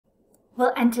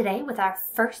We'll end today with our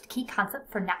first key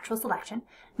concept for natural selection.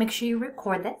 Make sure you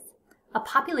record this. A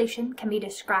population can be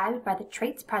described by the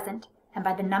traits present and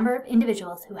by the number of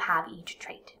individuals who have each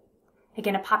trait.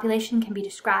 Again, a population can be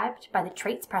described by the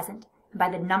traits present and by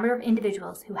the number of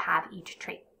individuals who have each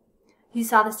trait. You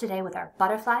saw this today with our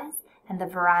butterflies and the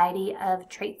variety of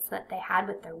traits that they had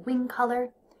with their wing color.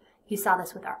 You saw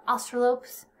this with our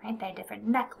australopes, right? They had different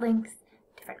neck lengths,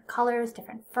 different colors,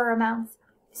 different fur amounts.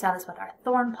 You saw this with our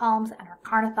thorn palms and our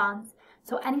carnithons.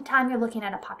 So anytime you're looking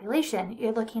at a population,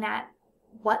 you're looking at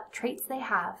what traits they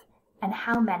have and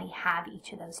how many have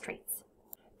each of those traits.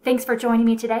 Thanks for joining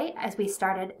me today as we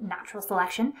started natural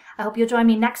selection. I hope you'll join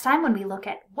me next time when we look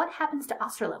at what happens to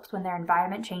australopes when their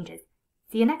environment changes.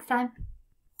 See you next time.